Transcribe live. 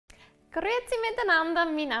Grüezi miteinander,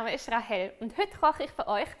 mein Name ist Rahel und heute koche ich für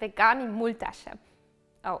euch vegane Maultaschen.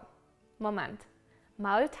 Oh, Moment.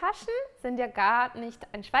 Maultaschen sind ja gar nicht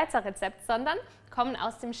ein Schweizer Rezept, sondern kommen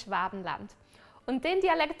aus dem Schwabenland. Und den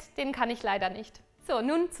Dialekt, den kann ich leider nicht. So,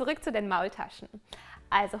 nun zurück zu den Maultaschen.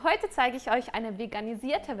 Also heute zeige ich euch eine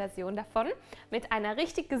veganisierte Version davon mit einer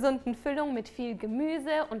richtig gesunden Füllung mit viel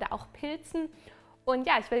Gemüse und auch Pilzen. Und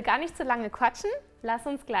ja, ich will gar nicht zu lange quatschen, lass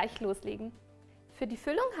uns gleich loslegen. Für die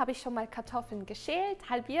Füllung habe ich schon mal Kartoffeln geschält,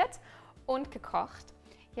 halbiert und gekocht.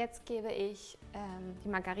 Jetzt gebe ich die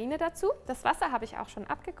Margarine dazu. Das Wasser habe ich auch schon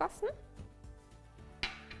abgegossen.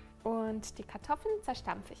 Und die Kartoffeln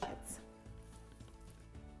zerstampfe ich jetzt.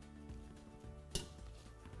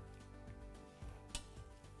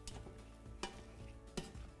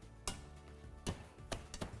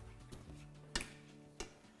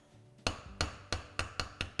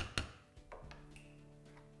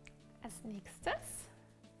 Als nächstes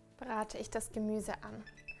brate ich das Gemüse an.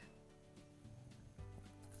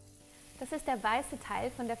 Das ist der weiße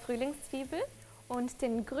Teil von der Frühlingszwiebel und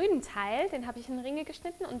den grünen Teil, den habe ich in Ringe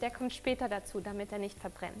geschnitten und der kommt später dazu, damit er nicht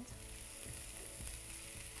verbrennt.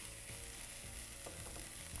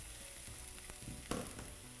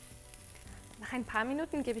 Nach ein paar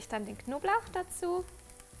Minuten gebe ich dann den Knoblauch dazu.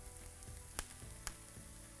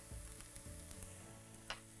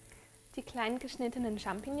 Die klein geschnittenen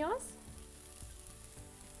Champignons,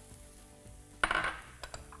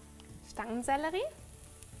 Stangensellerie,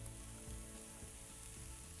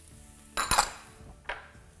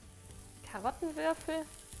 Karottenwürfel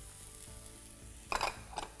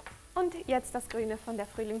und jetzt das Grüne von der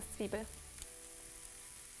Frühlingszwiebel.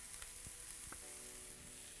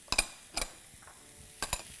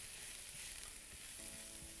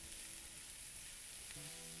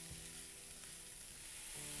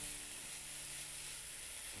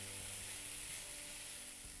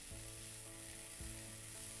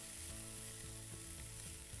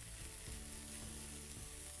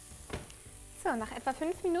 So, nach etwa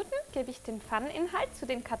 5 Minuten gebe ich den Pfanneninhalt zu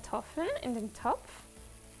den Kartoffeln in den Topf.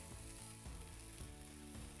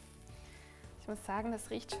 Ich muss sagen,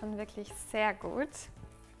 das riecht schon wirklich sehr gut.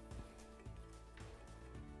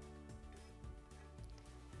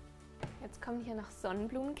 Jetzt kommen hier noch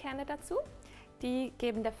Sonnenblumenkerne dazu. Die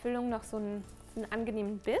geben der Füllung noch so einen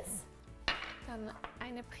angenehmen Biss. Dann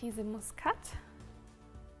eine Prise Muskat.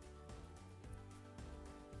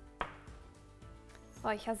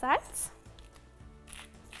 Räuchersalz.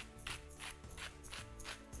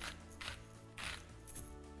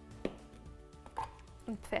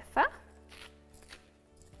 Und Pfeffer.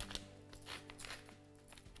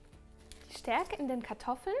 Die Stärke in den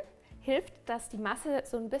Kartoffeln hilft, dass die Masse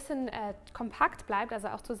so ein bisschen kompakt bleibt, also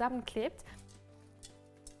auch zusammenklebt.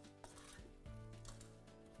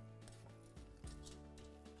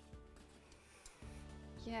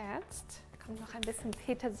 Jetzt kommt noch ein bisschen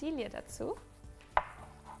Petersilie dazu.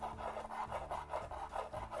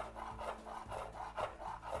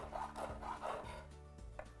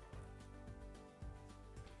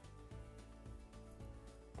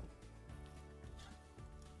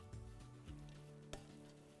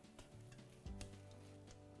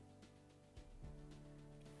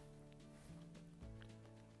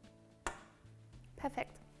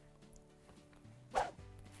 Perfekt.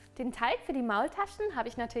 Den Teig für die Maultaschen habe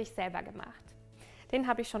ich natürlich selber gemacht. Den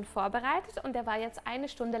habe ich schon vorbereitet und der war jetzt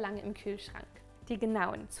 1 Stunde lang im Kühlschrank. Die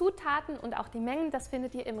genauen Zutaten und auch die Mengen, das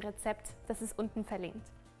findet ihr im Rezept, das ist unten verlinkt.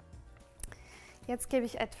 Jetzt gebe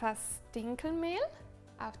ich etwas Dinkelmehl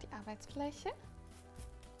auf die Arbeitsfläche.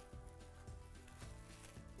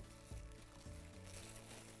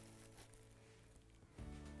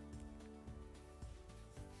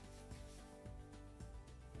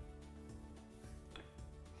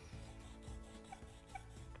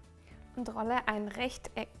 Und rolle ein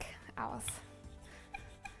Rechteck aus.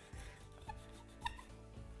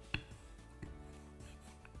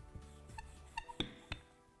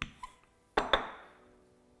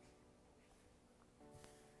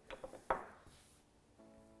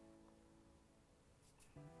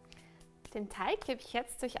 Den Teig gebe ich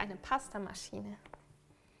jetzt durch eine Pastamaschine.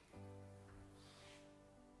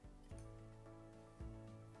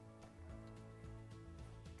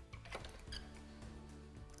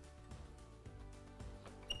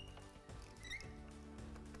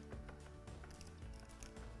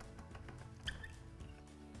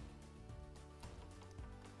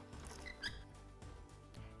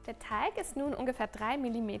 Der Teig ist nun ungefähr 3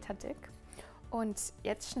 mm dick und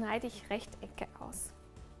jetzt schneide ich Rechtecke aus.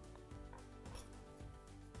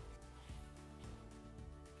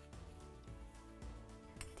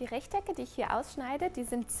 Die Rechtecke, die ich hier ausschneide, die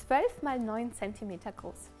sind 12 x 9 cm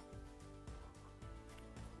groß.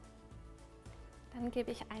 Dann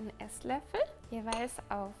gebe ich einen Esslöffel jeweils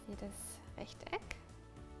auf jedes Rechteck.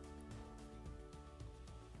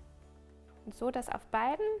 Und so, dass auf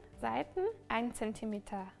beiden Seiten 1 cm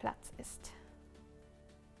Platz ist.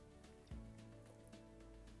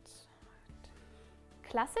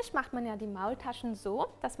 Klassisch macht man ja die Maultaschen so,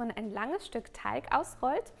 dass man ein langes Stück Teig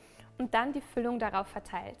ausrollt und dann die Füllung darauf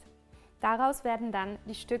verteilt. Daraus werden dann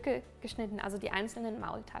die Stücke geschnitten, also die einzelnen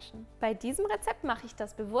Maultaschen. Bei diesem Rezept mache ich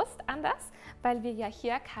das bewusst anders, weil wir ja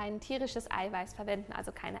hier kein tierisches Eiweiß verwenden,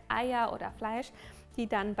 also keine Eier oder Fleisch, die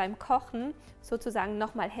dann beim Kochen sozusagen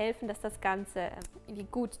nochmal helfen, dass das Ganze wie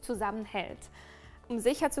gut zusammenhält. Um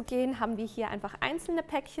sicher zu gehen, haben wir hier einfach einzelne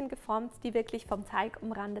Päckchen geformt, die wirklich vom Teig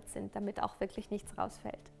umrandet sind, damit auch wirklich nichts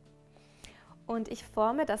rausfällt. Und ich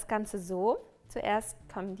forme das Ganze so. Zuerst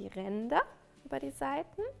kommen die Ränder über die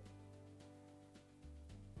Seiten.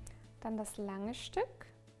 Dann das lange Stück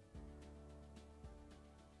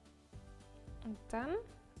und dann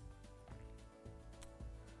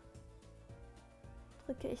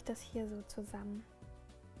drücke ich das hier so zusammen.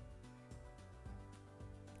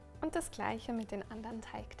 Und das gleiche mit den anderen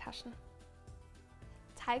Teigtaschen.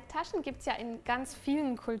 Teigtaschen gibt es ja in ganz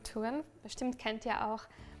vielen Kulturen. Bestimmt kennt ihr auch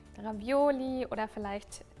Ravioli oder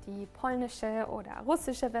vielleicht die polnische oder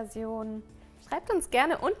russische Version. Schreibt uns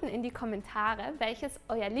gerne unten in die Kommentare, welches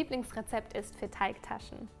euer Lieblingsrezept ist für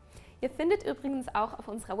Teigtaschen. Ihr findet übrigens auch auf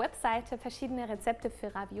unserer Webseite verschiedene Rezepte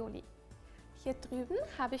für Ravioli. Hier drüben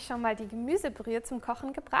habe ich schon mal die Gemüsebrühe zum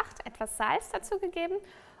Kochen gebracht, etwas Salz dazu gegeben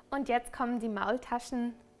und jetzt kommen die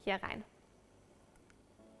Maultaschen hier rein.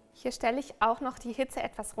 Hier stelle ich auch noch die Hitze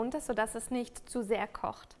etwas runter, sodass es nicht zu sehr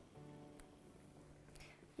kocht.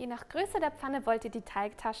 Je nach Größe der Pfanne wollt ihr die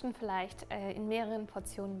Teigtaschen vielleicht in mehreren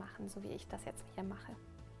Portionen machen, so wie ich das jetzt hier mache.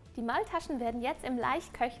 Die Maultaschen werden jetzt im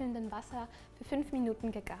leicht köchelnden Wasser für 5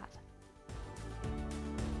 Minuten gegart.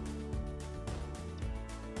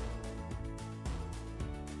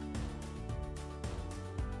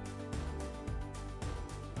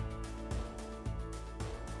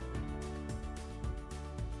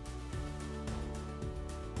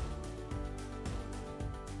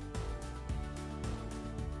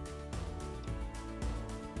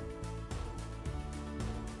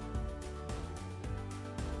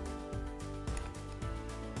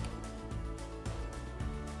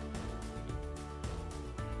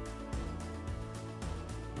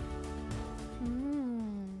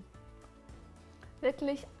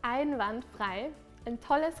 Wirklich einwandfrei, ein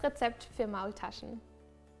tolles Rezept für Maultaschen.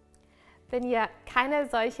 Wenn ihr keine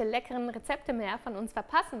solche leckeren Rezepte mehr von uns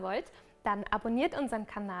verpassen wollt, dann abonniert unseren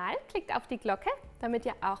Kanal, klickt auf die Glocke, damit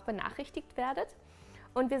ihr auch benachrichtigt werdet.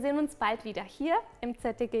 Und wir sehen uns bald wieder hier im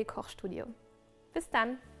ZDG Kochstudio. Bis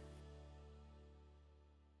dann!